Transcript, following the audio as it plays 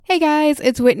Hey guys,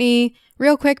 it's Whitney.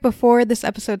 Real quick before this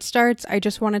episode starts, I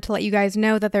just wanted to let you guys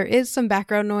know that there is some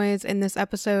background noise in this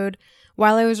episode.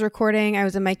 While I was recording, I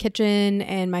was in my kitchen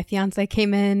and my fiance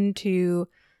came in to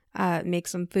make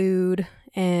some food,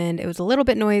 and it was a little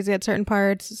bit noisy at certain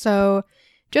parts, so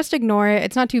just ignore it.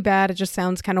 It's not too bad. It just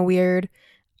sounds kind of weird.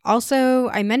 Also,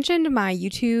 I mentioned my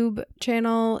YouTube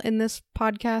channel in this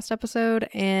podcast episode,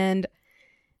 and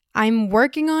I'm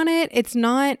working on it. It's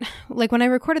not like when I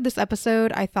recorded this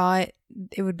episode, I thought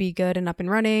it would be good and up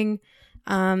and running.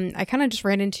 I kind of just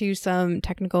ran into some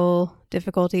technical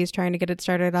difficulties trying to get it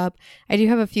started up. I do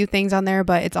have a few things on there,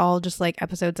 but it's all just like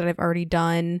episodes that I've already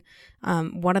done.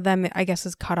 One of them, I guess,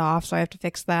 is cut off, so I have to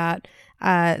fix that.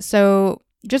 So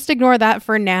just ignore that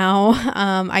for now.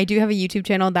 I do have a YouTube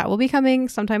channel that will be coming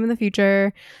sometime in the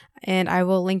future, and I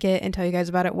will link it and tell you guys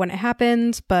about it when it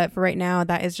happens. But for right now,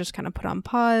 that is just kind of put on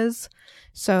pause.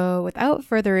 So without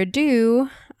further ado,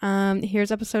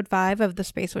 here's episode 5 of the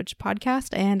Space Witch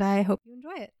podcast, and I hope you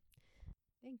enjoy it.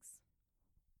 Thanks.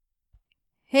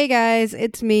 Hey guys,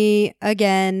 it's me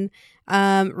again.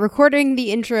 Recording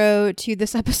the intro to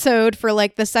this episode for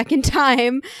like the second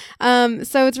time.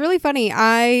 So it's really funny.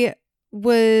 I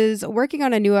was working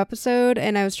on a new episode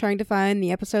and I was trying to find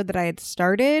the episode that I had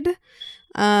started.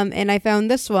 And I found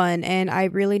this one, and I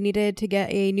really needed to get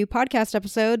a new podcast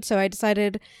episode. So I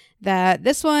decided that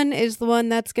this one is the one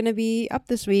that's going to be up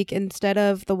this week instead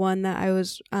of the one that I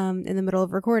was in the middle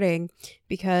of recording,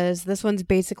 because this one's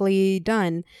basically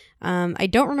done. I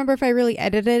don't remember if I really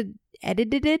edited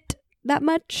it that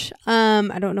much.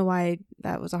 I don't know why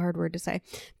that was a hard word to say,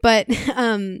 but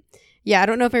yeah, I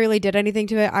don't know if I really did anything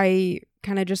to it. I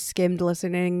kind of just skimmed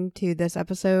listening to this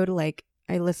episode. Like,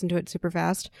 I listened to it super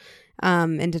fast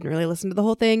and didn't really listen to the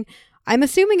whole thing. I'm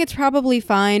assuming it's probably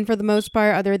fine for the most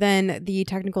part, other than the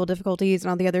technical difficulties and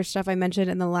all the other stuff I mentioned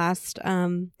in the last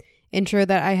intro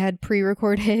that I had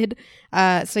pre-recorded.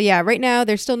 So yeah, right now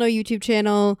there's still no YouTube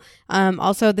channel.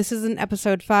 Also, this isn't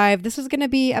episode 5. This is going to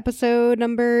be episode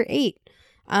number 8.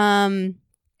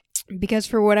 Because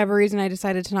for whatever reason, I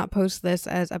decided to not post this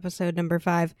as episode number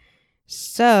 5.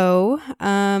 So,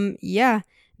 yeah,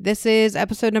 this is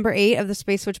episode number 8 of the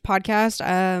Space Witch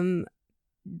podcast.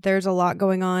 There's a lot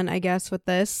going on, I guess, with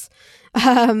this.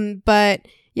 But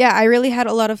yeah, I really had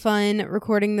a lot of fun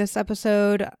recording this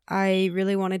episode. I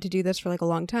really wanted to do this for like a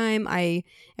long time. I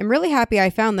am really happy I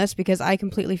found this because I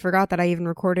completely forgot that I even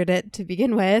recorded it to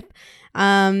begin with.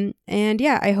 And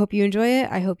yeah, I hope you enjoy it.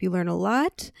 I hope you learn a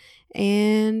lot.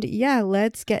 And yeah,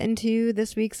 let's get into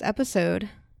this week's episode.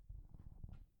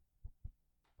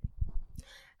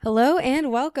 Hello and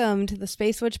welcome to the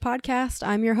Space Witch podcast.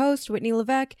 I'm your host, Whitney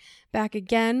Levesque, back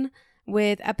again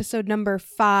with episode number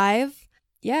 5.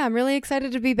 Yeah, I'm really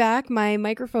excited to be back. My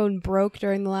microphone broke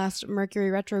during the last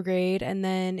Mercury retrograde, and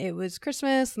then it was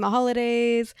Christmas and the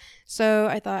holidays, so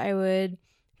I thought I would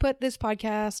put this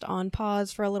podcast on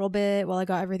pause for a little bit while I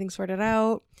got everything sorted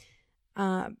out.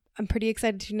 I'm pretty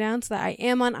excited to announce that I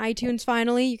am on iTunes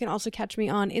finally. You can also catch me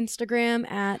on Instagram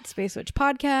at Space Witch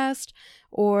Podcast,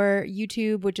 or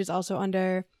YouTube, which is also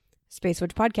under Space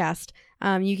Witch Podcast.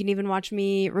 You can even watch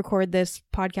me record this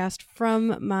podcast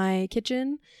from my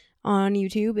kitchen on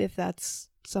YouTube if that's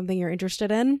something you're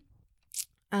interested in.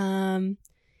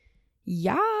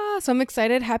 Yeah, so I'm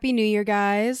excited. Happy New Year,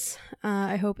 guys.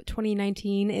 I hope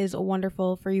 2019 is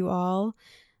wonderful for you all.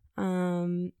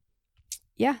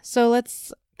 Yeah, so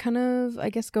let's kind of,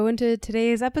 I guess, go into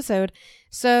today's episode.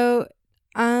 So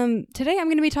today I'm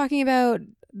going to be talking about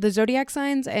the Zodiac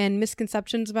signs and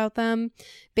misconceptions about them.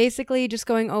 Basically just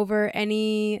going over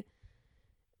any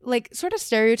like sort of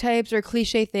stereotypes or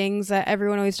cliche things that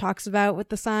everyone always talks about with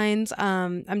the signs.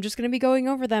 I'm just going to be going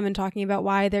over them and talking about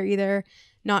why they're either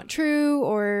not true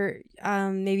or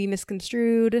maybe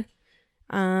misconstrued.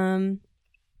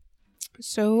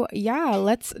 So yeah,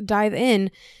 let's dive in.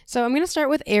 So I'm going to start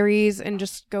with Aries and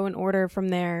just go in order from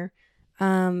there.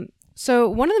 So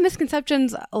one of the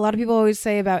misconceptions a lot of people always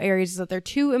say about Aries is that they're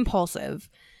too impulsive.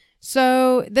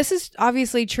 So this is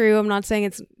obviously true. I'm not saying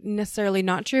it's necessarily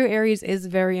not true. Aries is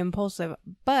very impulsive,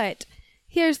 but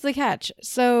here's the catch.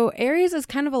 So Aries is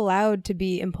kind of allowed to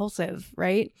be impulsive,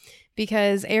 right?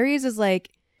 Because Aries is like,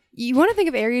 you want to think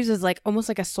of Aries as like almost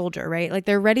like a soldier, right? Like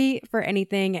they're ready for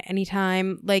anything at any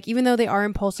time. Like even though they are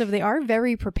impulsive, they are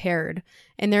very prepared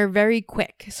and they're very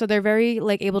quick. So they're very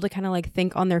like able to kind of like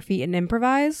think on their feet and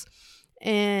improvise.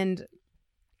 And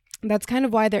that's kind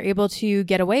of why they're able to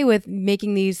get away with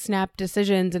making these snap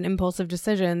decisions and impulsive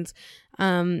decisions.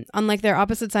 Unlike their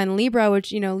opposite sign, Libra,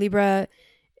 which, you know, Libra's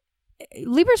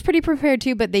pretty prepared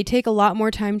too, but they take a lot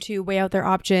more time to weigh out their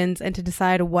options and to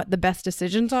decide what the best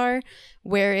decisions are.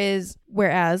 Whereas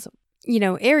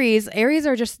Aries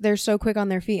are just, they're so quick on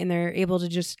their feet and they're able to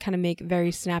just kind of make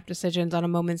very snap decisions on a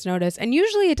moment's notice. And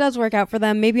usually it does work out for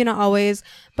them, maybe not always,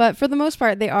 but for the most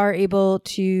part, they are able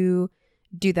to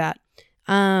do that.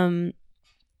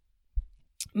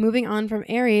 Moving on from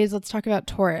Aries, let's talk about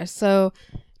Taurus. So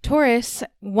Taurus,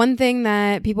 one thing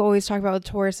that people always talk about with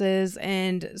Tauruses,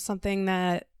 and something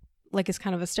that like is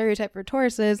kind of a stereotype for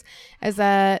Tauruses, is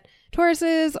that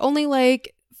Tauruses only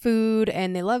like food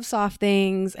and they love soft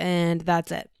things and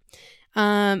that's it.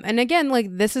 And again, like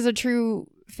this is a true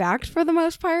fact for the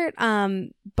most part.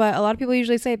 But a lot of people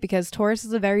usually say it because Taurus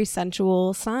is a very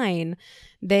sensual sign.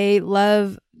 They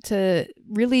love to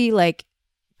really like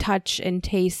touch and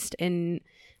taste and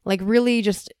like really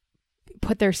just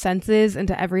put their senses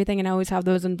into everything and always have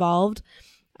those involved.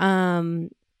 So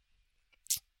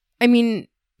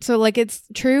like it's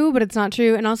true, but it's not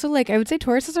true. And also like I would say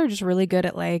Tauruses are just really good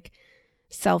at like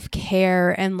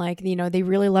self-care and like, they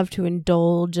really love to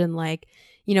indulge, and like,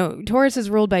 Taurus is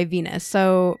ruled by Venus.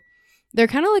 So they're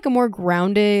kind of like a more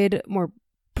grounded, more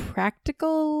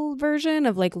practical version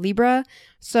of like Libra.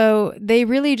 So they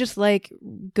really just like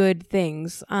good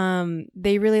things.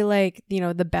 They really like,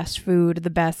 the best food, the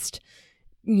best,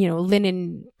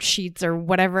 linen sheets or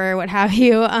whatever, what have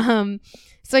you.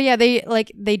 So yeah,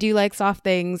 they do like soft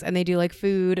things and they do like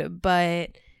food,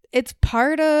 but it's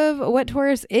part of what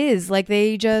Taurus is. Like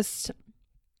they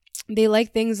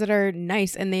like things that are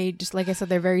nice, and they just, like I said,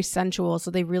 they're very sensual.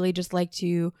 So they really just like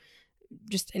to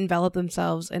just envelop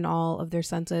themselves in all of their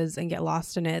senses and get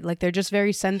lost in it. Like they're just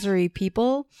very sensory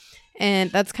people.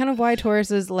 And that's kind of why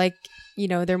Taurus is like,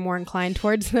 they're more inclined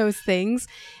towards those things.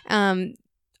 But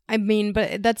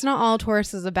that's not all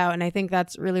Taurus is about. And I think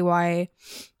that's really why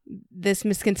this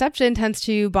misconception tends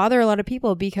to bother a lot of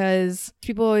people, because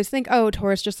people always think, oh,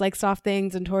 Taurus just likes soft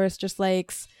things and Taurus just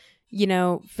likes,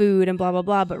 food and blah, blah,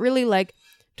 blah. But really, like,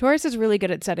 Taurus is really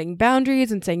good at setting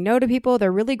boundaries and saying no to people.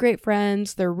 They're really great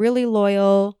friends. They're really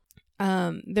loyal.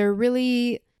 They're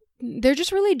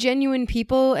just really genuine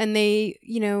people. And they,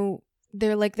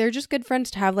 they're just good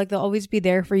friends to have. Like, they'll always be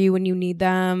there for you when you need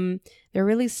them. They're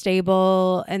really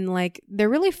stable, and like they're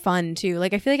really fun too.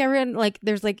 Like I feel like everyone, like,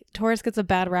 there's like Taurus gets a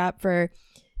bad rap for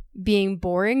being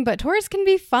boring, but Taurus can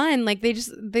be fun. Like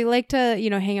they like to,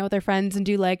 hang out with their friends and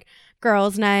do like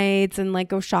girls' nights and like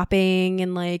go shopping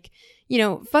and like,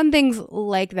 fun things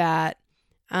like that.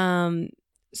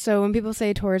 So when people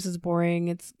say Taurus is boring,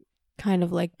 it's kind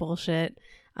of like bullshit.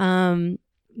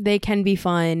 They can be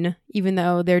fun, even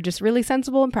though they're just really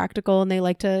sensible and practical, and they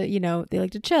like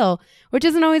to chill, which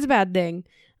isn't always a bad thing.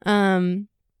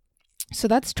 So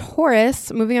that's Taurus.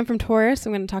 Moving on from Taurus,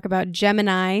 I'm going to talk about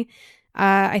Gemini.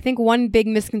 I think one big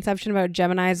misconception about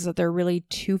Geminis is that they're really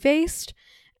two-faced.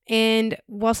 And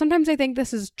while sometimes I think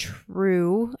this is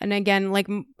true, and again, like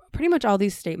pretty much all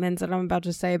these statements that I'm about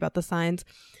to say about the signs,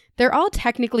 they're all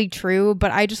technically true,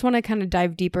 but I just want to kind of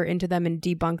dive deeper into them and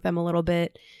debunk them a little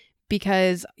bit.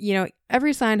 Because,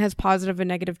 every sign has positive and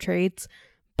negative traits,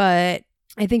 but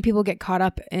I think people get caught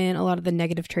up in a lot of the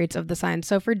negative traits of the sign.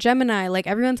 So for Gemini, like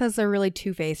everyone says they're really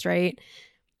two-faced, right?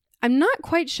 I'm not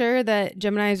quite sure that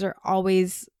Geminis are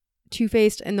always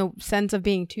two-faced in the sense of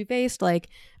being two-faced, like,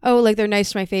 oh, like they're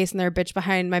nice to my face and they're a bitch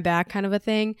behind my back kind of a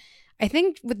thing. I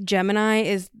think with Gemini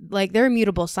is like they're a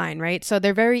mutable sign, right? So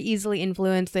they're very easily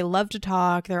influenced. They love to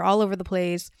talk. They're all over the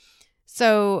place.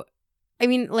 So I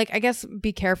mean, like, I guess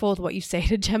be careful with what you say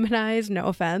to Geminis, no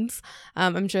offense.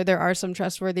 I'm sure there are some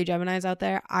trustworthy Geminis out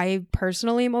there. I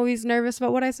personally am always nervous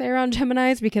about what I say around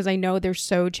Geminis because I know they're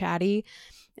so chatty,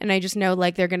 and I just know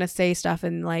like they're going to say stuff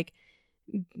and like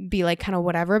be like kind of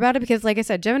whatever about it, because like I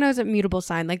said, Gemini is a mutable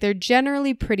sign. Like they're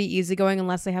generally pretty easygoing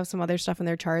unless they have some other stuff in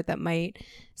their chart that might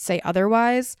say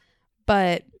otherwise.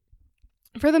 But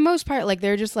for the most part, like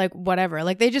they're just like whatever.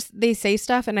 Like they say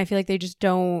stuff, and I feel like they just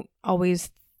don't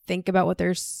always think about what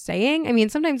they're saying. I mean,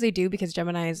 sometimes they do because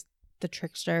Gemini is the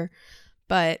trickster,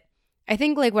 but I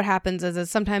think like what happens is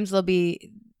sometimes they'll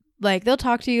be like, they'll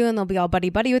talk to you and they'll be all buddy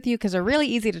with you because they're really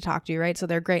easy to talk to, right? So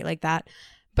they're great like that.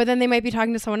 But then they might be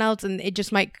talking to someone else and it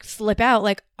just might slip out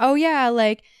like, oh yeah,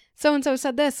 like so-and-so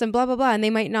said this and blah, blah, blah. And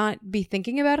they might not be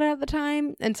thinking about it at the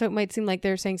time. And so it might seem like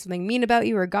they're saying something mean about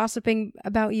you or gossiping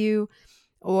about you,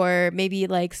 or maybe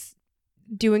like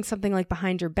doing something like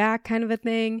behind your back kind of a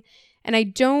thing. And I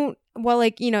don't, well,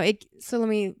 like, so let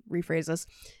me rephrase this.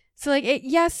 So like,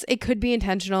 yes, it could be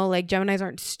intentional. Like Geminis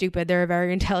aren't stupid. They're a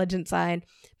very intelligent sign.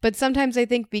 But sometimes I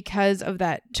think because of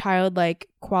that childlike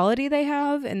quality they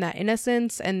have and that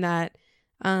innocence and that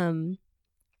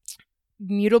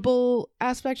mutable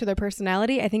aspect to their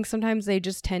personality, I think sometimes they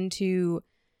just tend to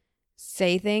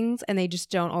say things and they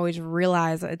just don't always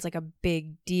realize that it's like a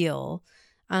big deal.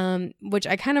 which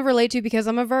I kind of relate to because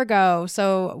I'm a Virgo.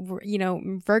 So,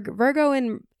 Virgo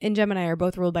and Gemini are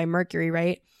both ruled by Mercury,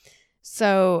 right?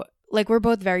 So like we're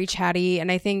both very chatty, and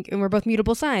we're both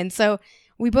mutable signs. So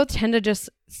we both tend to just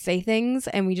say things,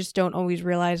 and we just don't always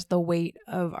realize the weight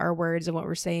of our words and what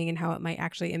we're saying and how it might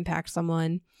actually impact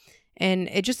someone. And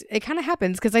it kind of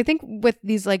happens because I think with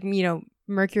these like,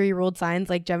 Mercury ruled signs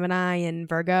like Gemini and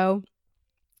Virgo,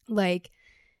 like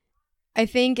I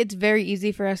think it's very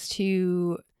easy for us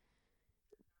to,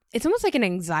 it's almost like an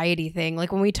anxiety thing.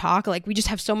 Like when we talk, like we just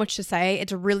have so much to say.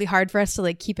 It's really hard for us to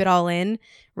like keep it all in,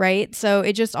 right? So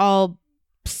it just all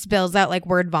spills out like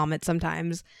word vomit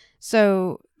sometimes.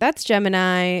 So that's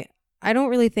Gemini. I don't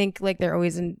really think like their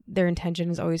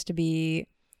intention is always to be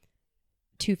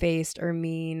two-faced or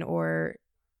mean or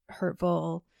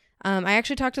hurtful. I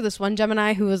actually talked to this one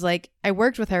Gemini who was like, I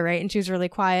worked with her, right? And she was really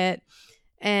quiet.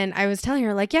 And I was telling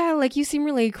her like, yeah, like you seem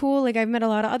really cool. Like I've met a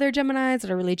lot of other Geminis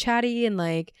that are really chatty and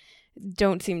like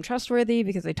don't seem trustworthy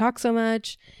because they talk so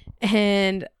much.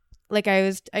 And like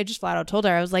I just flat out told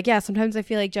her, I was like, yeah, sometimes I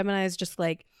feel like Gemini is just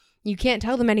like, you can't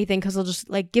tell them anything because they'll just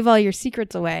like give all your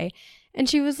secrets away. And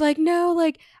she was like, no,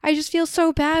 like I just feel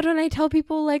so bad when I tell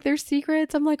people like their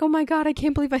secrets. I'm like, oh my God, I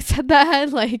can't believe I said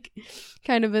that. Like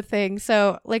kind of a thing.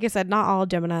 So like I said, not all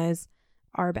Geminis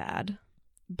are bad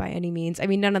by any means. I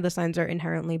mean, none of the signs are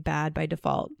inherently bad by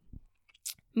default.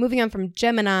 Moving on from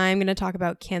Gemini, I'm going to talk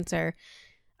about Cancer.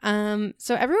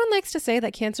 So everyone likes to say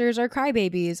that Cancers are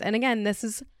crybabies. And again, this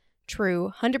is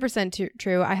true, 100%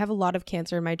 true. I have a lot of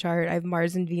Cancer in my chart. I have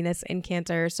Mars and Venus in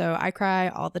Cancer. So I cry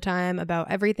all the time about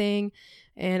everything.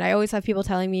 And I always have people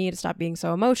telling me to stop being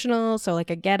so emotional. So like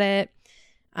I get it.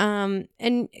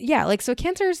 And yeah, like so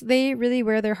Cancers, they really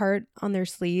wear their heart on their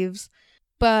sleeves.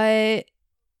 But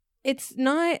it's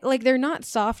not like they're not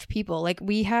soft people. Like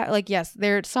we have like, yes,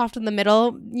 they're soft in the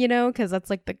middle, because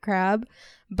that's like the crab,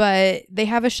 but they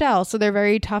have a shell. So they're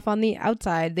very tough on the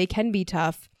outside. They can be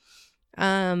tough.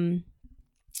 We're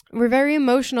very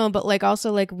emotional, but like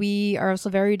also like we are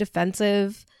also very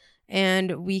defensive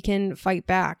and we can fight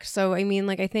back. So, I mean,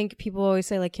 like I think people always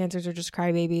say like Cancers are just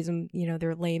crybabies and,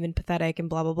 they're lame and pathetic and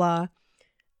blah, blah, blah.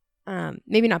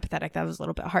 Maybe not pathetic. That was a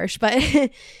little bit harsh, but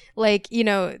like,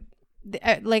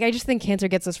 like I just think Cancer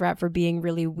gets this rap for being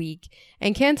really weak,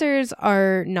 and Cancers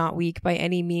are not weak by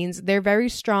any means. They're very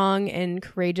strong and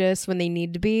courageous when they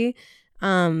need to be.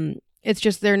 It's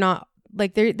just they're not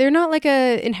like they're not like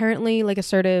a inherently like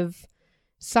assertive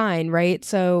sign, right?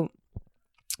 So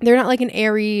they're not like an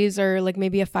Aries or like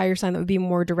maybe a fire sign that would be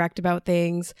more direct about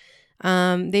things.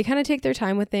 They kind of take their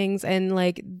time with things, and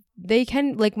like they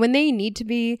can like when they need to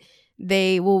be,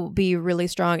 they will be really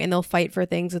strong and they'll fight for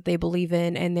things that they believe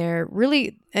in. And they're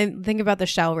really, and think about the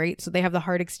shell, right? So they have the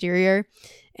hard exterior.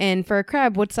 And for a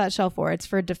crab, what's that shell for? It's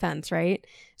for defense, right?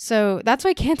 So that's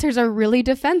why Cancers are really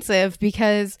defensive,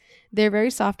 because they're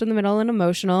very soft in the middle and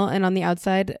emotional. And on the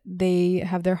outside, they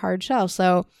have their hard shell.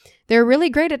 So they're really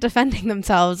great at defending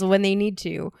themselves when they need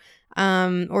to,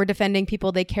 or defending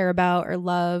people they care about or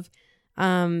love.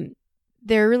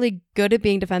 They're really good at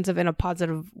being defensive in a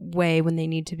positive way when they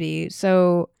need to be.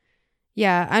 So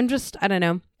yeah, I don't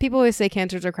know. People always say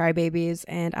Cancers are crybabies,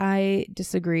 and I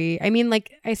disagree. I mean,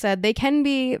 like I said, they can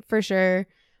be for sure,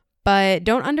 but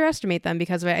don't underestimate them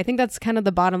because of it. I think that's kind of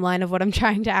the bottom line of what I'm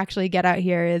trying to actually get out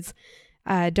here is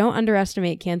don't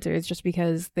underestimate Cancers just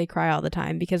because they cry all the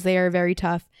time, because they are very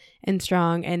tough and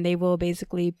strong, and they will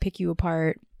basically pick you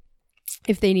apart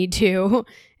if they need to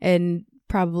and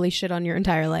probably shit on your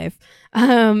entire life.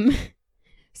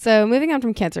 So moving on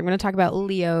from Cancer, I'm going to talk about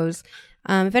Leos.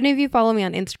 If any of you follow me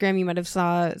on Instagram, you might have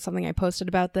saw something I posted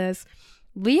about this.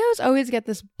 Leos always get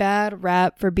this bad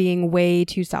rap for being way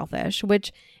too selfish,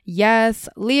 which yes,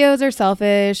 Leos are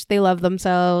selfish. They love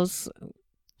themselves.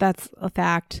 That's a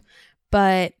fact.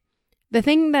 But the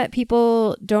thing that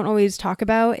people don't always talk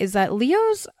about is that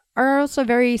Leos are also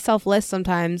very selfless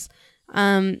sometimes.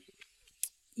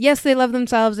 Yes, they love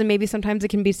themselves, and maybe sometimes it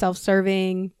can be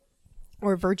self-serving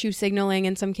or virtue signaling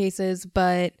in some cases,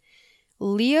 but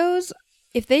Leos,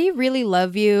 if they really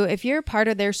love you, if you're part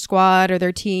of their squad or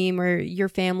their team or your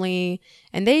family,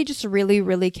 and they just really,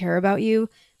 really care about you,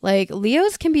 like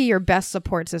Leos can be your best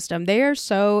support system. They are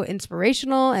so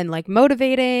inspirational and like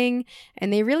motivating,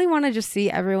 and they really want to just see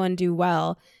everyone do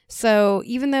well. So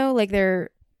even though like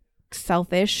they're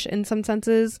selfish in some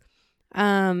senses,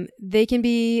 they can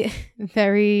be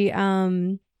very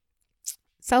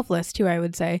selfless too, I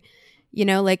would say.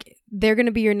 Like they're going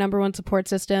to be your number one support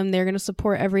system. They're going to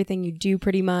support everything you do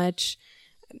pretty much.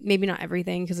 Maybe not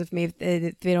everything, because if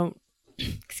they don't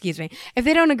excuse me, if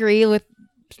they don't agree with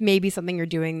maybe something you're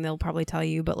doing, they'll probably tell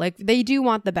you, but like they do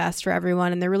want the best for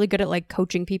everyone, and they're really good at like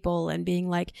coaching people and being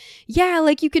like, yeah,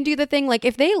 like you can do the thing. Like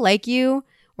if they like you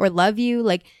or love you,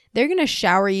 like they're going to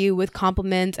shower you with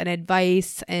compliments and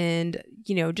advice and,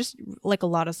 you know, just like a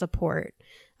lot of support.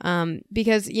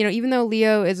 Because, you know, even though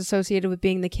Leo is associated with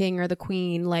being the king or the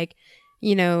queen, like,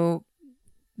 you know,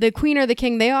 the queen or the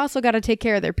king, they also got to take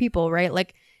care of their people, right?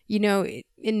 Like, you know,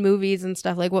 in movies and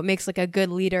stuff, like what makes like a good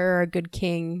leader or a good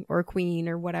king or queen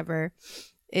or whatever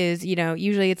is, you know,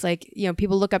 usually it's like, you know,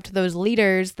 people look up to those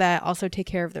leaders that also take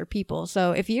care of their people.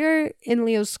 So if you're in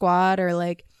Leo's squad or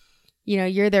like, you know,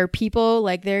 you're their people,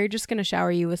 like they're just going to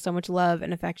shower you with so much love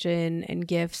and affection and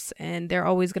gifts, and they're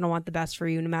always going to want the best for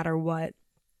you no matter what.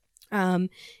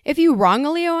 If you wrong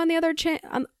a Leo on the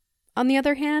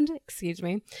other hand, excuse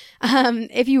me,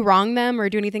 if you wrong them or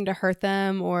do anything to hurt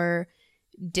them or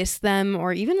diss them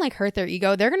or even like hurt their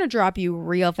ego, they're going to drop you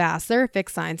real fast. They're a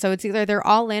fixed sign. So it's either they're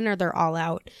all in or they're all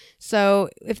out. So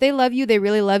if they love you, they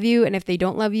really love you. And if they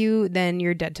don't love you, then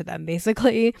you're dead to them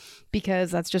basically,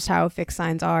 because that's just how fixed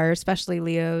signs are, especially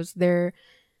Leos. They're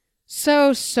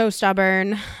so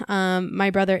stubborn.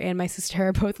 My brother and my sister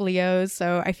are both Leos,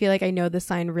 so I feel like I know this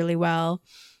sign really well.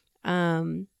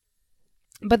 But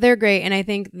they're great, and I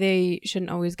think they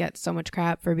shouldn't always get so much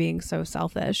crap for being so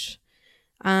selfish.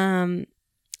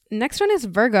 Next one is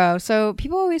Virgo. So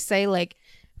people always say like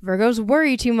Virgos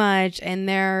worry too much and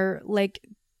they're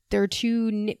too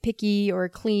nitpicky or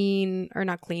clean, or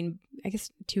not clean. I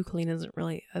guess too clean isn't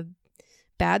really a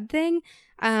bad thing.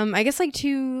 I guess like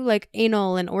too like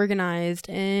anal and organized.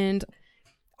 And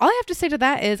all I have to say to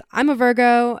that is I'm a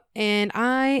Virgo and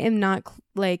I am not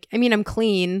I'm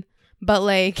clean, but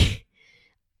like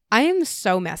I am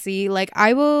so messy. Like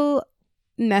I will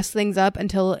mess things up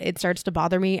until it starts to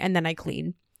bother me and then I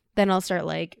clean. Then I'll start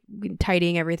like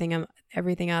tidying everything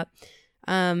up.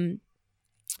 I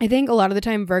think a lot of the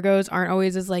time Virgos aren't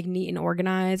always as like neat and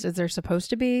organized as they're supposed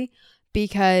to be,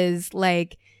 because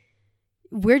like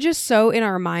we're just so in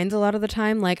our minds a lot of the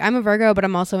time. Like I'm a Virgo, but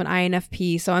I'm also an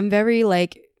INFP. So I'm very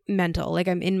like mental, like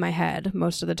I'm in my head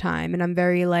most of the time. And I'm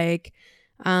very like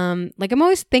I'm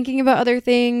always thinking about other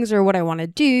things or what I want to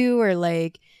do, or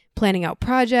like planning out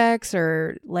projects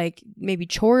or like maybe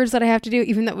chores that I have to do,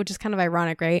 even though, which is kind of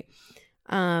ironic, right?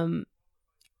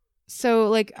 So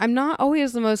like I'm not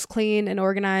always the most clean and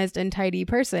organized and tidy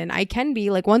person. I can be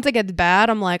like, once it gets bad,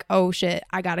 I'm like, oh shit,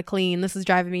 I gotta clean. This is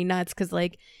driving me nuts, because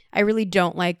like I really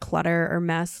don't like clutter or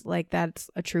mess. Like that's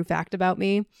a true fact about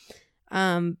me.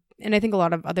 And I think a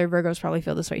lot of other Virgos probably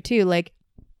feel this way too. Like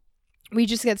we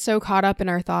just get so caught up in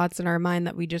our thoughts and our mind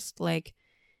that we just like,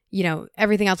 you know,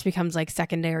 everything else becomes like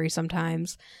secondary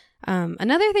sometimes.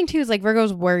 Another thing too is like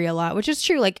Virgos worry a lot, which is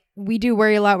true. Like we do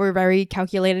worry a lot. We're very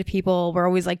calculated people. We're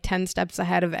always like 10 steps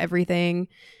ahead of everything.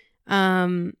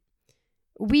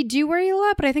 We do worry a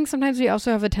lot, but I think sometimes we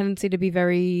also have a tendency to be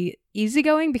very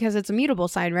easygoing because it's a mutable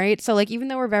sign, right? So like even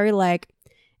though we're very like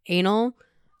anal,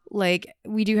 like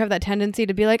we do have that tendency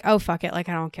to be like, oh fuck it, like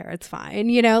I don't care, it's fine,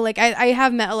 you know. Like I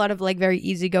have met a lot of like very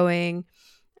easygoing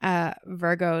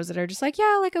Virgos that are just like,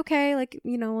 yeah, like okay, like,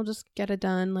 you know, we'll just get it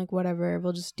done, like whatever,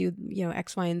 we'll just do, you know,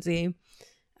 X, Y, and Z.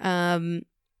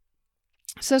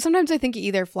 So sometimes I think it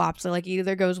either flops, so like it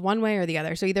either goes one way or the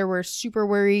other. So either we're super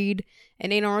worried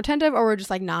and anal retentive, or we're just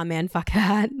like, nah man, fuck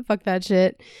that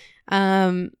shit.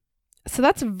 So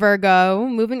that's Virgo.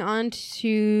 Moving on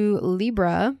to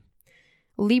Libra.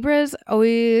 Libras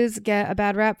always get a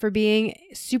bad rap for being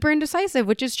super indecisive,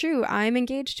 which is true. I'm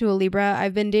engaged to a Libra.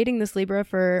 I've been dating this Libra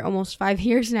for almost 5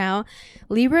 years now.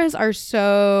 Libras are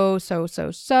so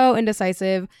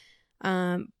indecisive.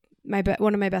 One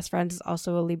of my best friends is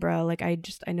also a Libra. Like I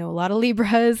know a lot of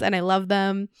Libras and I love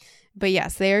them. But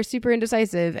yes, they are super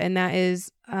indecisive, and that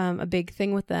is a big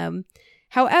thing with them.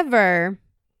 However,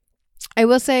 I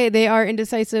will say they are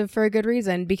indecisive for a good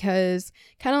reason, because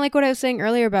kind of like what I was saying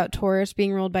earlier about Taurus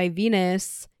being ruled by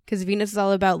Venus, because Venus is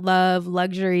all about love,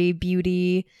 luxury,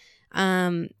 beauty.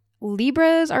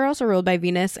 Libras are also ruled by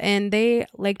Venus, and they,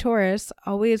 like Taurus,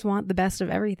 always want the best of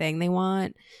everything. They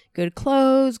want good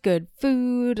clothes, good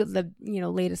food, the, you know,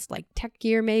 latest like tech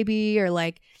gear maybe, or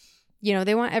like, you know,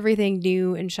 they want everything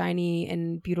new and shiny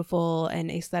and beautiful and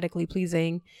aesthetically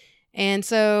pleasing. And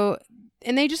so,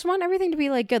 and they just want everything to be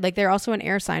like good. Like they're also an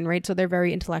air sign, right? So they're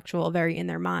very intellectual, very in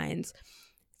their minds.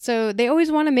 So they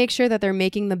always want to make sure that they're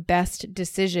making the best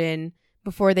decision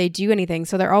before they do anything.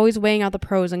 So they're always weighing out the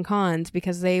pros and cons,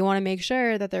 because they want to make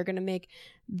sure that they're going to make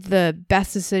the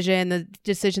best decision, the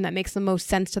decision that makes the most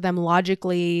sense to them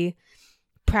logically,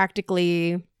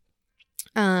 practically.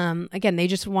 Again, they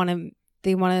want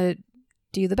to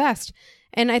do the best.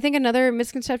 And I think another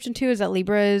misconception too is that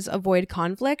Libras avoid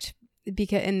conflict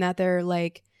because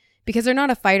they're not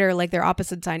a fighter like their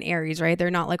opposite sign Aries, right?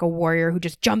 They're not like a warrior who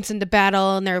just jumps into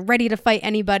battle and they're ready to fight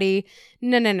anybody.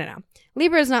 No.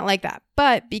 Libra is not like that.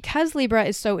 But because Libra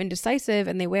is so indecisive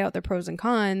and they weigh out their pros and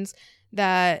cons,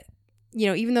 that,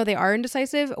 even though they are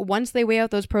indecisive, once they weigh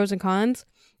out those pros and cons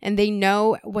and they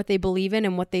know what they believe in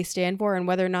and what they stand for and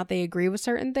whether or not they agree with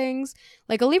certain things,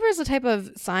 like a Libra is the type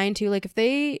of sign too, like if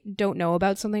they don't know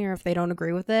about something or if they don't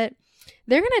agree with it,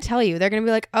 they're going to tell you. They're going to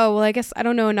be like, oh, well, I guess I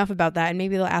don't know enough about that. And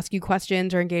maybe they'll ask you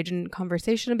questions or engage in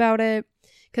conversation about it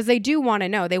because they do want to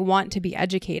know. They want to be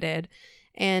educated.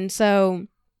 And so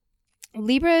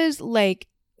Libras, like,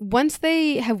 once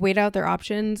they have weighed out their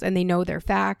options and they know their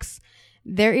facts,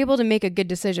 they're able to make a good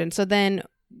decision. So then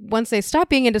once they stop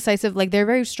being indecisive, like, they're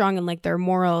very strong in like their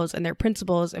morals and their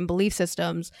principles and belief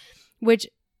systems, which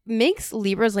makes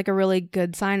Libras like a really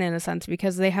good sign in a sense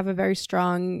because they have a very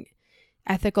strong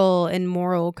ethical and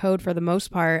moral code for the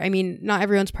most part. I mean, not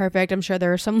everyone's perfect. I'm sure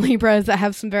there are some Libras that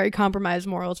have some very compromised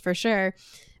morals for sure.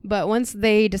 But once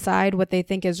they decide what they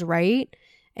think is right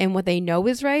and what they know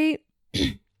is right,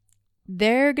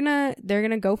 they're gonna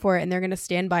go for it and they're gonna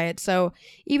stand by it. So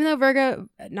even though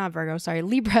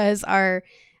Libras are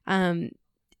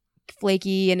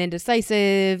flaky and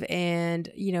indecisive and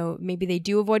maybe they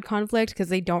do avoid conflict because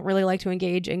they don't really like to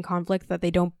engage in conflict that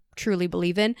they don't truly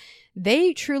believe in,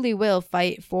 they truly will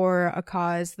fight for a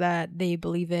cause that they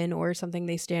believe in or something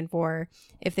they stand for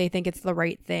if they think it's the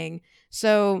right thing.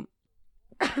 So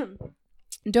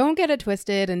don't get it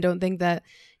twisted and don't think that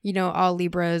all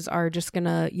Libras are just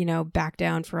gonna back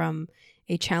down from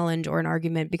a challenge or an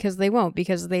argument, because they won't,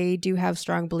 because they do have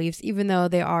strong beliefs even though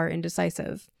they are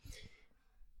indecisive.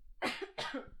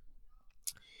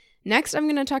 Next, I'm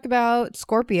going to talk about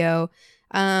Scorpio.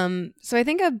 So I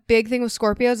think a big thing with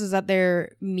Scorpios is that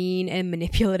they're mean and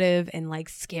manipulative and like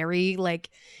scary. Like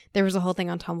there was a whole thing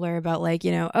on Tumblr about like,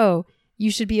 oh,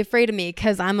 you should be afraid of me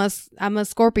because I'm a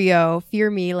Scorpio.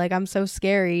 Fear me. Like I'm so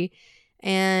scary.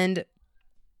 And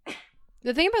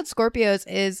the thing about Scorpios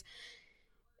is,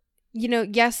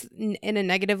 yes, in a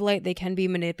negative light, they can be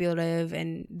manipulative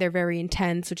and they're very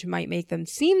intense, which might make them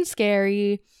seem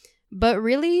scary. But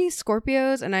really,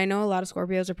 Scorpios, and I know a lot of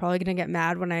Scorpios are probably going to get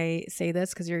mad when I say this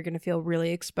because you're going to feel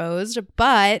really exposed,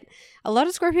 but a lot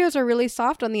of Scorpios are really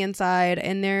soft on the inside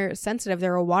and they're sensitive.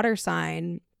 They're a water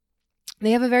sign.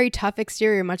 They have a very tough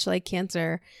exterior, much like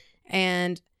Cancer.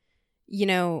 And,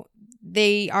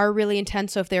 they are really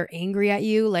intense. So if they're angry at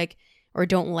you, like, or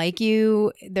don't like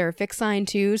you, they're a fixed sign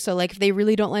too. So like if they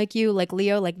really don't like you, like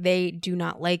Leo, like they do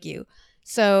not like you.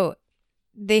 So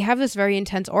they have this very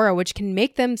intense aura, which can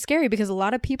make them scary because a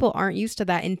lot of people aren't used to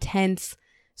that intense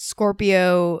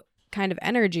Scorpio kind of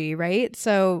energy, right?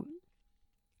 So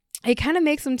it kind of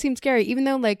makes them seem scary, even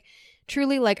though like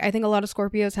truly, like I think a lot of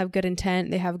Scorpios have good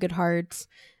intent. They have good hearts.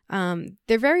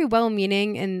 They're very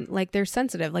well-meaning and like they're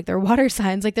sensitive, like they're water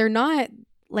signs. Like they're not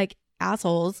like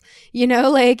assholes,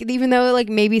 like even though like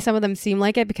maybe some of them seem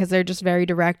like it because they're just very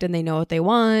direct and they know what they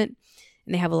want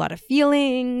and they have a lot of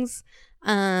feelings.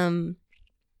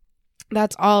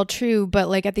 That's all true, but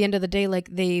like at the end of the day, like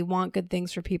they want good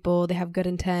things for people. They have good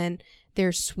intent.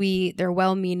 They're sweet. They're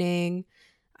well-meaning.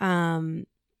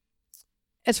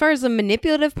 As far as the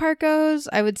manipulative part goes,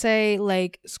 I would say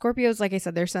like Scorpios, like I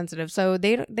said, they're sensitive. So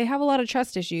they have a lot of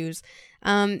trust issues.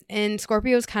 And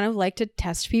Scorpios kind of like to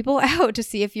test people out to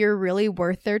see if you're really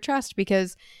worth their trust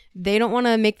because they don't want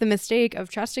to make the mistake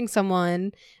of trusting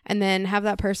someone and then have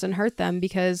that person hurt them,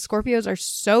 because Scorpios are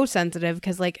so sensitive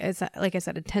because like I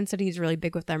said, intensity is really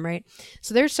big with them, right?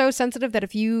 So they're so sensitive that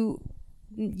if you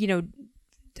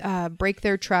break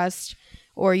their trust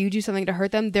or you do something to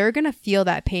hurt them, they're going to feel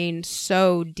that pain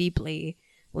so deeply,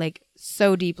 like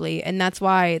so deeply. And that's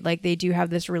why like they do have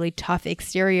this really tough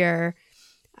exterior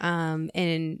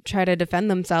and try to defend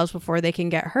themselves before they can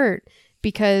get hurt,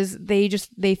 because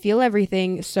they feel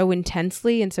everything so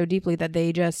intensely and so deeply that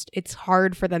it's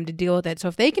hard for them to deal with it. So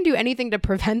if they can do anything to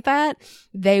prevent that,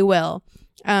 they will.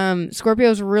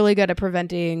 Scorpio's really good at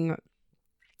preventing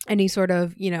any sort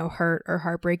of, hurt or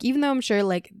heartbreak, even though I'm sure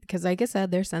like, because like I said,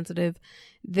 they're sensitive,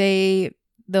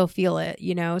 they'll feel it,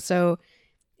 so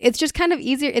it's just kind of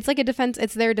easier. It's like a defense.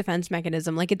 It's their defense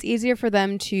mechanism. Like it's easier for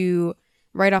them to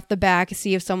right off the back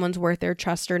see if someone's worth their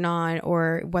trust or not,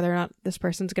 or whether or not this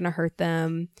person's going to hurt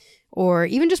them, or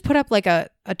even just put up like a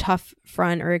tough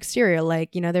front or exterior.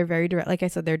 Like, they're very direct. Like I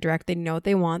said, they're direct. They know what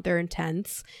they want. They're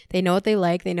intense. They know what they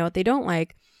like. They know what they don't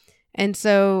like. And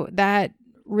so that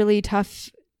really tough,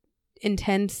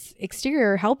 intense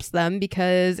exterior helps them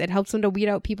because it helps them to weed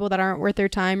out people that aren't worth their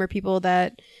time or people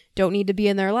that don't need to be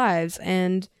in their lives.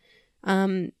 And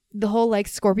The whole like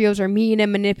Scorpios are mean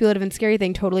and manipulative and scary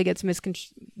thing totally gets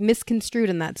misconstrued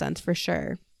in that sense for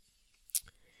sure.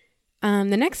 The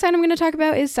next sign I'm going to talk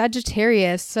about is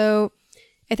Sagittarius. So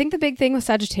I think the big thing with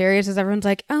Sagittarius is everyone's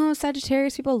like, oh,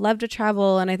 Sagittarius people love to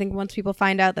travel. And I think once people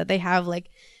find out that they have like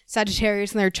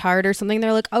Sagittarius in their chart or something,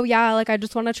 they're like, oh yeah, like I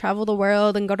just want to travel the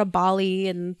world and go to Bali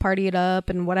and party it up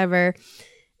and whatever.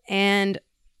 And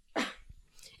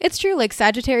it's true. Like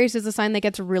Sagittarius is a sign that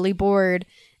gets really bored,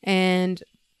 and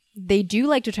they do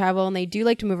like to travel and they do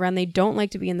like to move around. They don't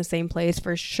like to be in the same place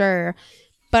for sure.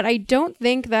 But I don't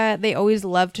think that they always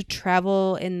love to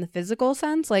travel in the physical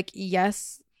sense. Like,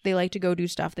 yes, they like to go do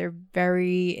stuff. They're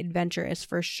very adventurous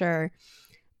for sure.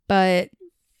 But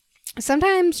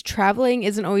sometimes traveling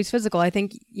isn't always physical. I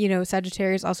think,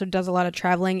 Sagittarius also does a lot of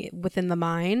traveling within the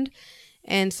mind.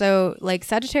 And so like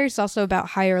Sagittarius is also about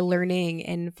higher learning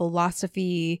and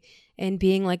philosophy and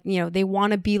being like, they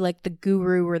want to be like the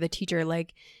guru or the teacher.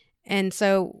 Like, and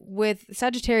so with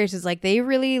Sagittarius is like, they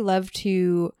really love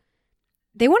to,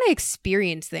 they want to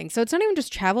experience things. So it's not even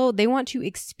just travel. They want to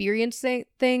experience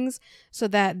things so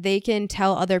that they can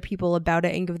tell other people about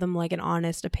it and give them like an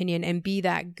honest opinion and be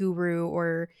that guru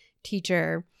or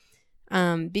teacher.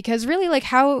 Because really, like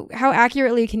how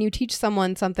accurately can you teach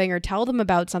someone something or tell them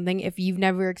about something if you've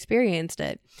never experienced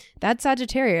it? That's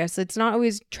Sagittarius. It's not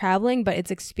always traveling, but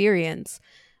it's experience.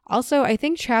 Also, I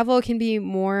think travel can be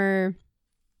more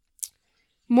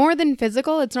than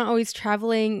physical. It's not always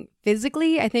traveling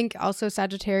physically. I think also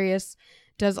Sagittarius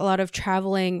does a lot of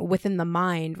traveling within the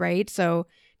mind, right? So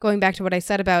going back to what I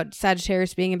said about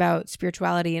Sagittarius being about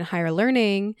spirituality and higher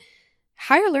learning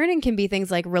can be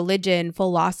things like religion,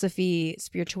 philosophy,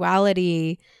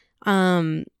 spirituality.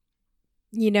 That's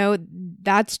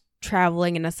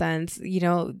traveling in a sense.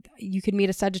 You could meet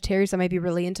a Sagittarius that might be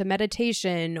really into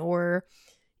meditation or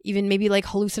even maybe like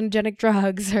hallucinogenic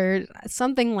drugs or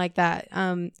something like that.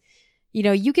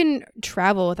 You can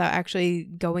travel without actually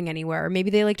going anywhere. Or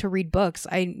maybe they like to read books.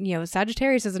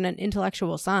 Sagittarius is an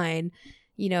intellectual sign.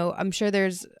 I'm sure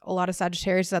there's a lot of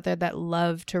Sagittarius out there that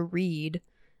love to read.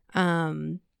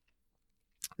 So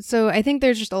I think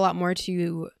there's just a lot more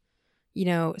to,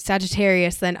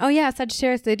 Sagittarius than, oh yeah,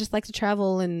 Sagittarius, they just like to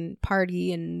travel and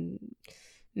party and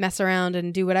mess around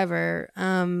and do whatever.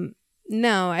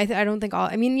 No, I don't think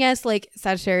yes, like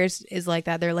Sagittarius is like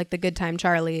that. They're like the good time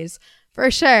Charlies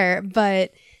for sure.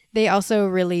 But they also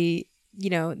really,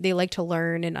 they like to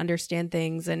learn and understand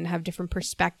things and have different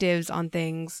perspectives on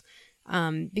things.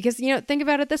 Because, think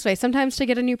about it this way. Sometimes to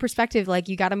get a new perspective, like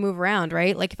you got to move around,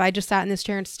 right? Like if I just sat in this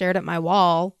chair and stared at my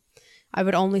wall, I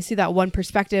would only see that one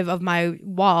perspective of my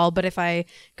wall. But if I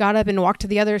got up and walked to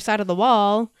the other side of the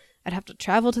wall, I'd have to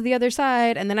travel to the other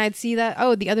side. And then I'd see that,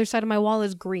 oh, the other side of my wall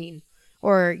is green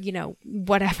or,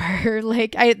 whatever.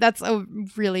 Like that's a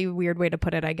really weird way to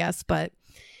put it, I guess. But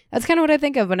that's kind of what I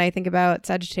think of when I think about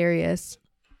Sagittarius.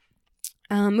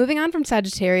 Moving on from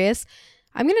Sagittarius,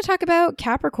 I'm going to talk about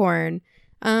Capricorn.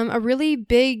 A really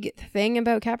big thing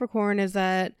about Capricorn is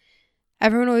that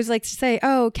everyone always likes to say,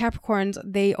 oh, Capricorns,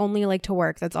 they only like to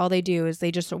work. That's all they do is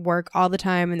they just work all the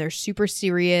time and they're super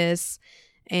serious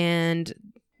and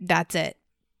that's it.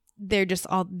 They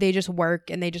just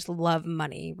work and they just love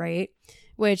money, right?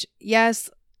 Which, yes,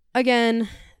 again,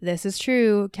 this is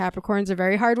true. Capricorns are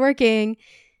very hardworking.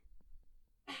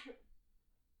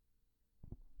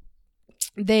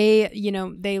 They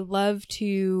love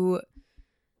to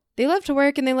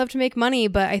work and they love to make money.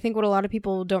 But I think what a lot of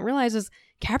people don't realize is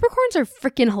Capricorns are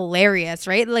freaking hilarious,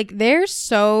 right? Like they're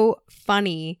so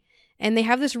funny and they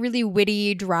have this really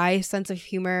witty, dry sense of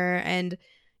humor. And,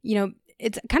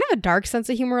 it's kind of a dark sense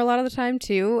of humor a lot of the time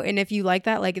too. And if you like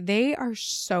that, like they are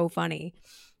so funny.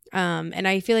 And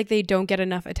I feel like they don't get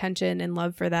enough attention and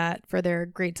love for that, for their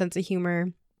great sense of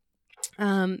humor.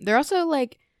 They're also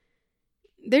like,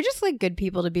 they're just like good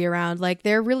people to be around. Like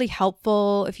they're really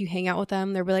helpful if you hang out with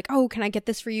them. They'll be like, oh, can I get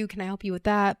this for you? Can I help you with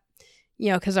that?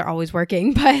 Because they're always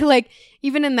working. But like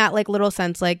even in that like little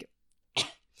sense, like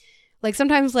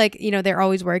sometimes like, they're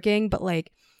always working, but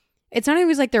like it's not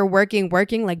always like they're working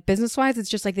like business wise. It's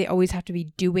just like they always have to be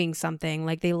doing something.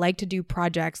 Like they like to do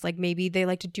projects. Like maybe they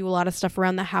like to do a lot of stuff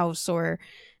around the house or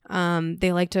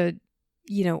they like to,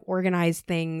 organize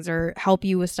things or help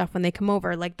you with stuff when they come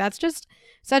over. Like that's just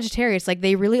Sagittarius. Like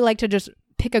they really like to just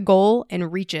pick a goal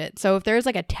and reach it. So if there's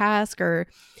like a task or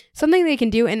something they can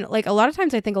do, and like a lot of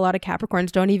times I think a lot of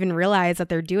Capricorns don't even realize that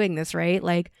they're doing this, right?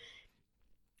 Like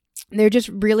they're just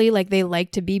really like, they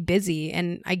like to be busy.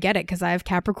 And I get it because I have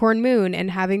Capricorn moon,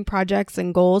 and having projects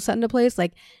and goals set into place,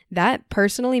 like that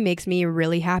personally makes me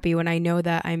really happy when I know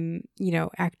that I'm, you know,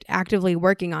 actively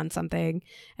working on something.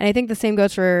 And I think the same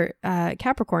goes for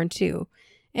Capricorn too.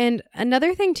 And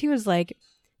another thing too is like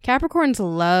Capricorns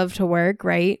love to work,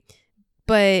 right?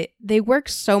 But they work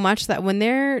so much that when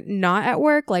they're not at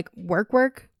work, like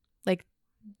work, like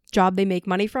job they make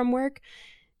money from work,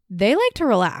 they like to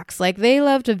relax. Like they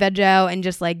love to veg out and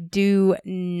just like do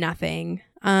nothing.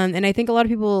 And I think a lot of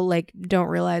people like don't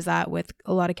realize that with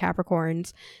a lot of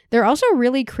Capricorns. They're also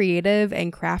really creative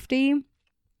and crafty,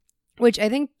 which I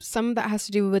think some of that has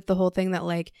to do with the whole thing that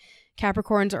like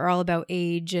Capricorns are all about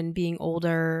age and being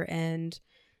older, and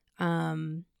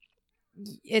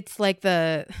it's like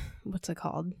the, what's it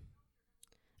called?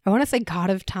 I want to say god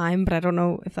of time, but I don't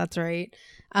know if that's right.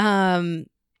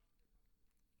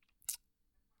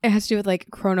 It has to do with like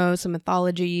Chronos and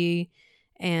mythology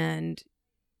and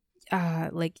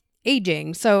like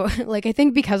aging. So like I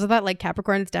think because of that, like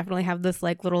Capricorns definitely have this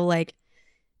like little like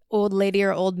old lady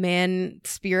or old man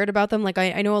spirit about them. Like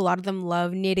I know a lot of them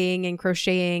love knitting and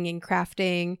crocheting and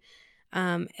crafting.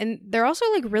 And they're also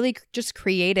like really just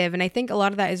creative. And I think a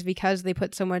lot of that is because they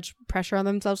put so much pressure on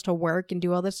themselves to work and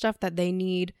do all this stuff that they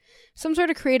need some sort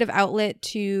of creative outlet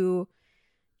to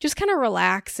just kind of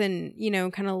relax and, you know,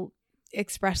 kind of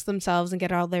express themselves and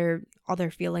get all their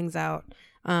feelings out.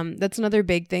 That's another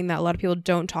big thing that a lot of people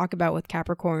don't talk about with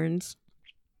Capricorns.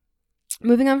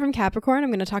 Moving on from Capricorn, I'm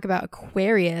going to talk about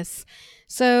Aquarius.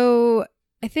 So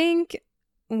I think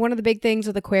one of the big things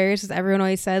with Aquarius is everyone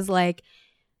always says like,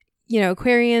 you know,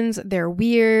 Aquarians, they're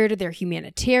weird, they're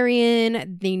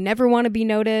humanitarian, they never want to be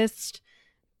noticed,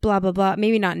 blah, blah, blah.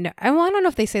 Maybe not. I don't know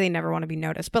if they say they never want to be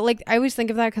noticed, but like I always think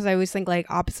of that because I always think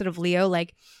like opposite of Leo,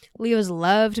 like Leos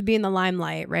love to be in the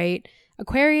limelight, right?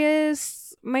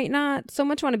 Aquarius might not so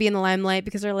much want to be in the limelight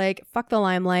because they're like, fuck the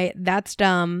limelight, that's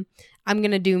dumb, I'm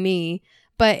going to do me.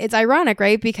 But it's ironic,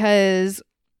 right? Because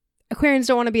Aquarians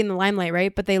don't want to be in the limelight,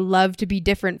 right? But they love to be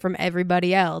different from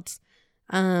everybody else.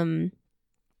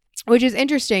 Which is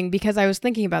interesting because I was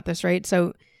thinking about this, right?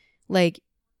 So like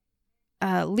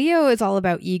Leo is all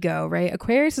about ego, right?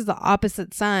 Aquarius is the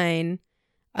opposite sign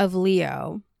of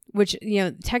Leo, which, you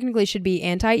know, technically should be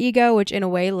anti-ego, which in a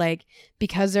way, like,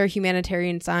 because they're a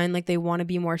humanitarian sign, like they want to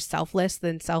be more selfless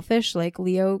than selfish, like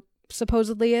Leo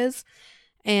supposedly is.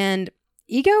 And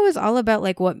ego is all about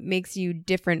like what makes you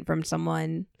different from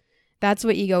someone. That's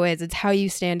what ego is. It's how you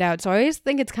stand out. So I always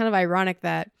think it's kind of ironic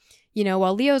that, you know,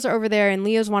 while Leos are over there and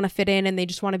Leos want to fit in and they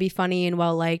just want to be funny and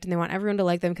well liked and they want everyone to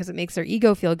like them because it makes their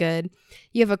ego feel good,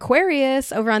 you have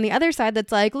Aquarius over on the other side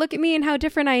that's like, look at me and how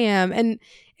different I am. And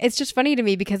it's just funny to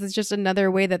me because it's just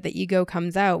another way that the ego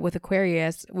comes out with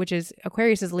Aquarius, which is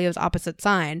Aquarius is Leo's opposite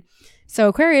sign. So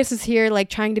Aquarius is here like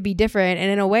trying to be different, and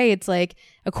in a way it's like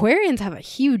Aquarians have a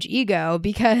huge ego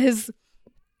because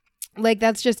like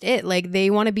that's just it. Like they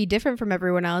want to be different from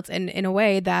everyone else, and in a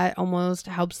way that almost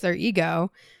helps their ego.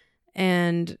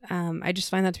 And I just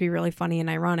find that to be really funny and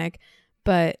ironic.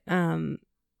 But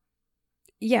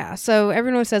yeah, so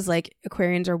everyone always says like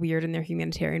Aquarians are weird and they're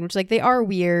humanitarian, which like they are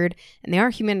weird and they are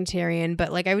humanitarian.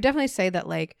 But like I would definitely say that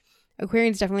like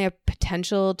Aquarians definitely have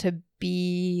potential to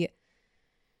be,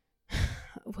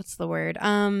 what's the word?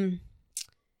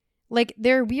 Like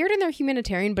they're weird and they're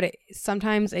humanitarian, but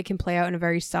sometimes it can play out in a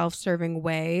very self-serving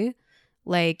way.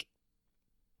 Like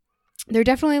they're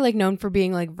definitely like known for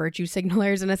being like virtue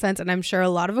signalers in a sense, and I'm sure a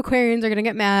lot of Aquarians are gonna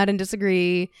get mad and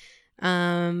disagree,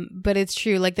 but it's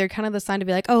true. Like they're kind of the sign to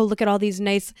be like, oh, look at all these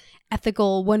nice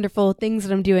ethical wonderful things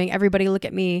that I'm doing, everybody look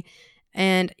at me.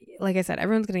 And like I said,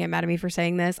 everyone's gonna get mad at me for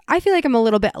saying this. I feel like I'm a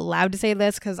little bit allowed to say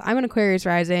this because I'm an Aquarius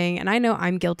rising and I know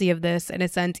I'm guilty of this in a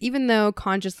sense, even though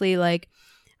consciously like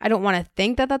I don't want to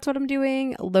think that that's what I'm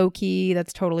doing. Low-key,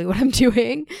 that's totally what I'm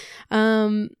doing.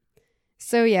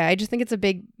 So yeah, I just think it's a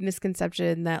big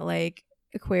misconception that like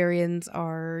Aquarians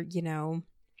are, you know,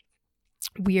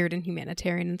 weird and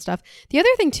humanitarian and stuff. The other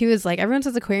thing too is like everyone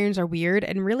says Aquarians are weird,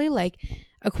 and really like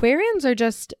Aquarians are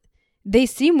just, they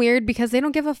seem weird because they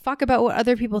don't give a fuck about what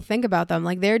other people think about them.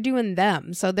 Like they're doing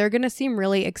them. So they're going to seem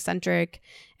really eccentric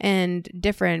and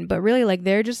different, but really like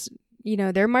they're just, you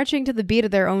know, they're marching to the beat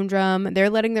of their own drum. They're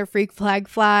letting their freak flag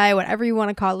fly, whatever you want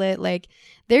to call it. Like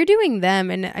they're doing them.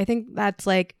 And I think that's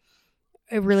like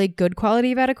a really good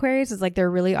quality about Aquarius is like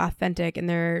they're really authentic and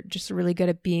they're just really good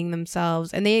at being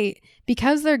themselves. And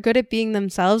because they're good at being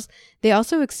themselves, they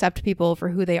also accept people for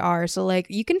who they are. So like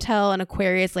you can tell an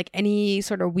Aquarius, like any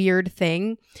sort of weird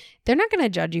thing, they're not going to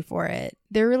judge you for it.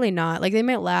 They're really not. Like they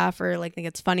might laugh or like think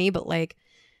it's funny, but like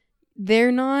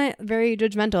they're not very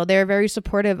judgmental. They're very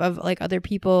supportive of like other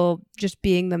people just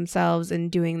being themselves and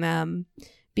doing them,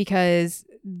 because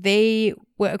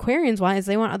what Aquarians want is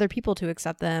they want other people to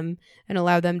accept them and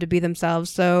allow them to be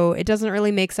themselves. So it doesn't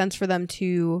really make sense for them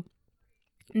to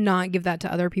not give that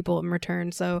to other people in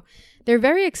return. So they're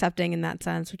very accepting in that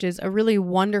sense, which is a really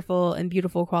wonderful and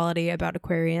beautiful quality about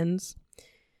Aquarians.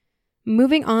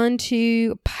 Moving on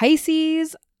to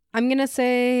Pisces, I'm going to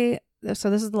say,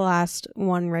 so this is the last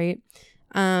one, right?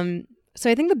 So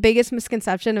I think the biggest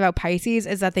misconception about Pisces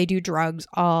is that they do drugs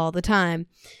all the time.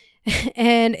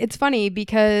 And it's funny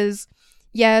because,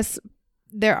 yes,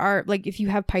 there are, like, if you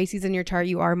have Pisces in your chart,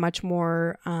 you are much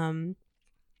more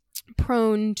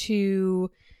prone to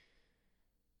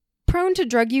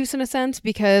drug use in a sense,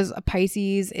 because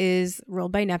Pisces is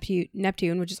ruled by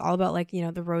Neptune, which is all about, like, you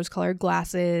know, the rose-colored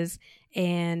glasses,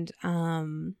 and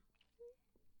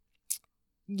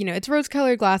you know, it's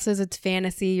rose-colored glasses, it's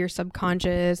fantasy, your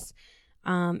subconscious.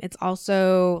 It's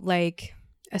also like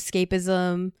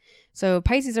escapism. So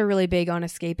Pisces are really big on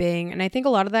escaping, and I think a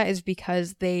lot of that is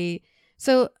because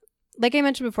like I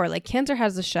mentioned before, like Cancer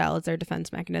has a shell as their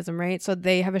defense mechanism, right? So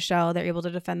they have a shell, they're able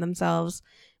to defend themselves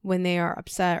when they are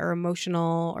upset or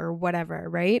emotional or whatever,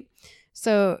 right?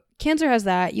 So Cancer has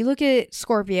that. You look at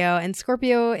Scorpio, and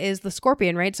Scorpio is the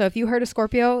scorpion, right? So if you hurt a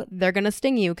Scorpio, they're going to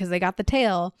sting you because they got the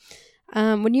tail.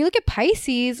 When you look at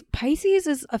Pisces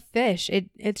is a fish.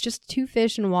 It's just two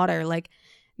fish in water. Like,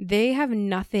 they have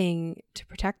nothing to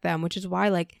protect them, which is why,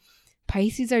 like,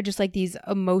 Pisces are just like these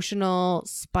emotional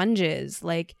sponges,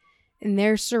 like, and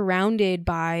they're surrounded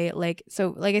by, like,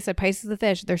 so like I said, Pisces is the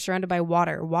fish, they're surrounded by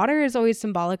water. Water is always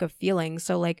symbolic of feelings.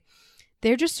 So, like,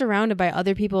 they're just surrounded by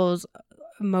other people's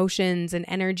emotions and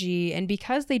energy. And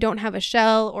because they don't have a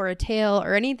shell or a tail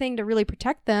or anything to really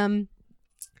protect them,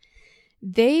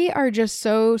 they are just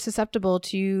so susceptible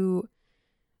to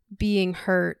being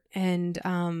hurt and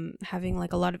having,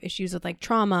 like, a lot of issues with, like,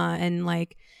 trauma, and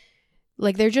like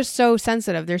they're just so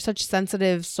sensitive. They're such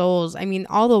sensitive souls. I mean,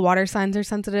 all the water signs are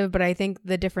sensitive, but I think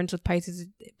the difference with Pisces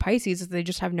is they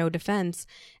just have no defense.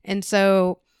 And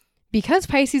so because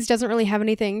Pisces doesn't really have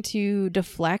anything to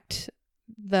deflect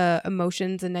the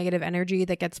emotions and negative energy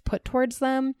that gets put towards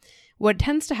them, what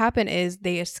tends to happen is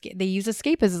they use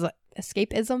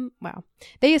escapism. Wow.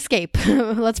 They escape.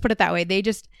 Let's put it that way. They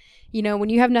just, you know, when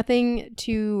you have nothing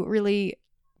to really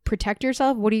protect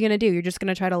yourself, what are you going to do? You're just going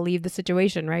to try to leave the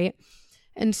situation, right?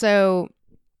 And so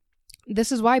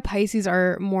this is why Pisces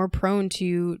are more prone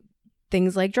to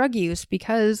things like drug use,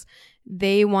 because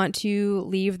they want to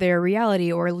leave their reality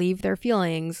or leave their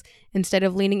feelings instead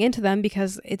of leaning into them,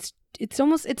 because it's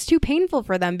too painful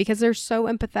for them, because they're so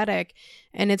empathetic,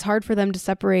 and it's hard for them to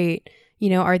separate, you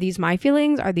know, are these my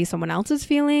feelings? Are these someone else's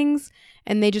feelings?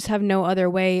 And they just have no other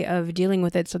way of dealing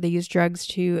with it. So they use drugs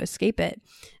to escape it.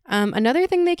 Another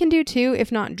thing they can do too,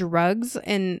 if not drugs,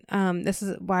 and this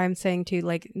is why I'm saying too,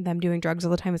 like, them doing drugs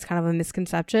all the time is kind of a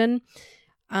misconception.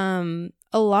 A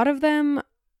lot of them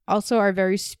also are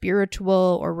very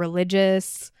spiritual or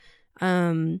religious.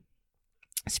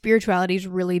 Spirituality is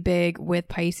really big with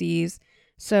Pisces.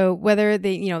 So whether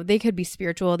they could be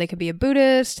spiritual, they could be a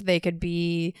Buddhist, they could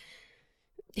be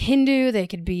Hindu, they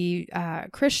could be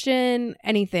Christian,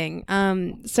 anything.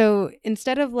 So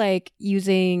instead of, like,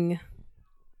 using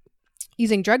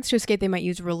drugs to escape, they might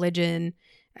use religion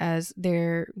as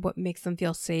what makes them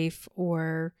feel safe,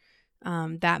 or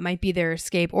that might be their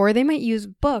escape. Or they might use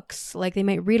books, like they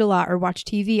might read a lot or watch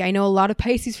TV. I know a lot of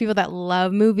Pisces people that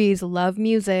love movies, love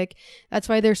music. That's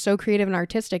why they're so creative and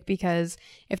artistic, because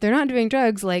if they're not doing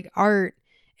drugs, like art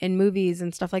and movies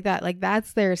and stuff like that, like,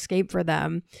 that's their escape for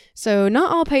them. So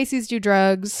not all Pisces do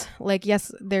drugs. Like,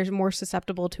 yes, they're more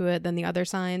susceptible to it than the other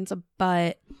signs,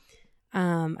 but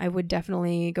I would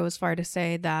definitely go as far to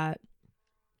say that,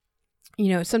 you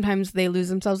know, sometimes they lose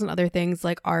themselves in other things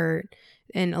like art,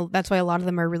 and that's why a lot of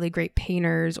them are really great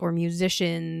painters or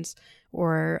musicians,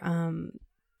 or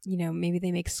you know, maybe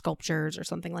they make sculptures or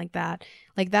something like that.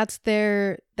 Like, that's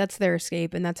their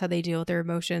escape, and that's how they deal with their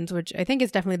emotions, which I think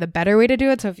is definitely the better way to do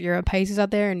it. So if you're a Pisces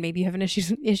out there and maybe you have an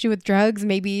issue with drugs,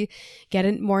 maybe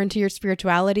get more into your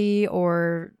spirituality,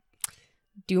 or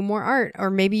do more art, or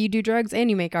maybe you do drugs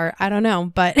and you make art. I don't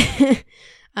know, but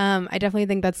I definitely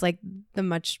think that's, like, the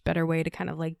much better way to kind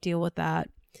of, like, deal with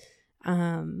that.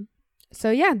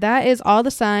 So yeah, that is all the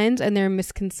signs and their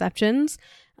misconceptions.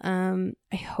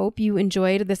 I hope you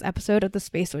enjoyed this episode of the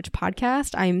Space Switch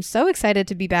podcast. I'm so excited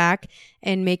to be back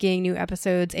and making new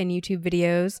episodes and YouTube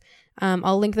videos.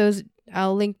 I'll link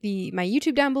my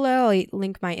YouTube down below. I'll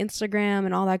link my Instagram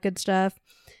and all that good stuff.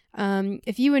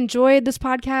 If you enjoyed this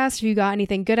podcast, if you got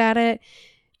anything good at it,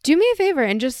 do me a favor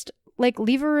and just like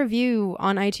leave a review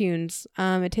on iTunes.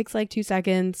 It takes like 2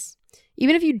 seconds.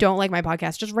 Even if you don't like my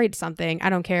podcast, just write something. I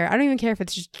don't care. I don't even care if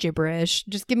it's just gibberish.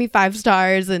 Just give me 5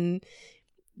 stars and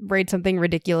write something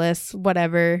ridiculous,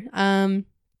 whatever.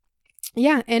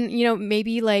 Yeah. And, you know,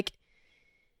 maybe like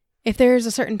if there's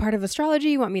a certain part of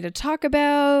astrology you want me to talk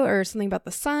about or something about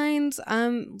the signs,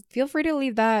 feel free to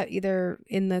leave that either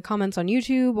in the comments on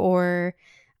YouTube or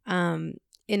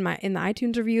in the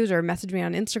iTunes reviews, or message me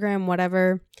on Instagram,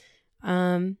 whatever.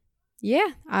 Yeah,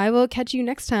 I will catch you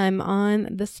next time on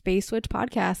the Space Witch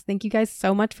podcast. Thank you guys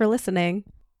so much for listening.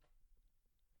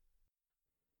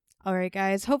 All right,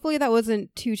 guys. Hopefully that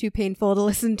wasn't too painful to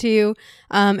listen to.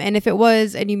 And if it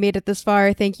was and you made it this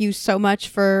far, thank you so much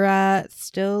for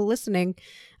still listening.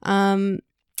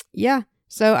 Yeah.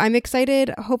 So I'm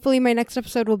excited. Hopefully my next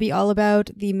episode will be all about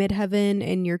the midheaven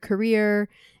and your career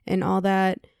and all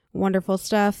that wonderful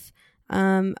stuff.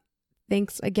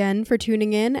 Thanks again for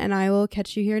tuning in, and I will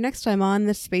catch you here next time on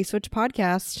the Space Witch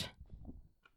podcast.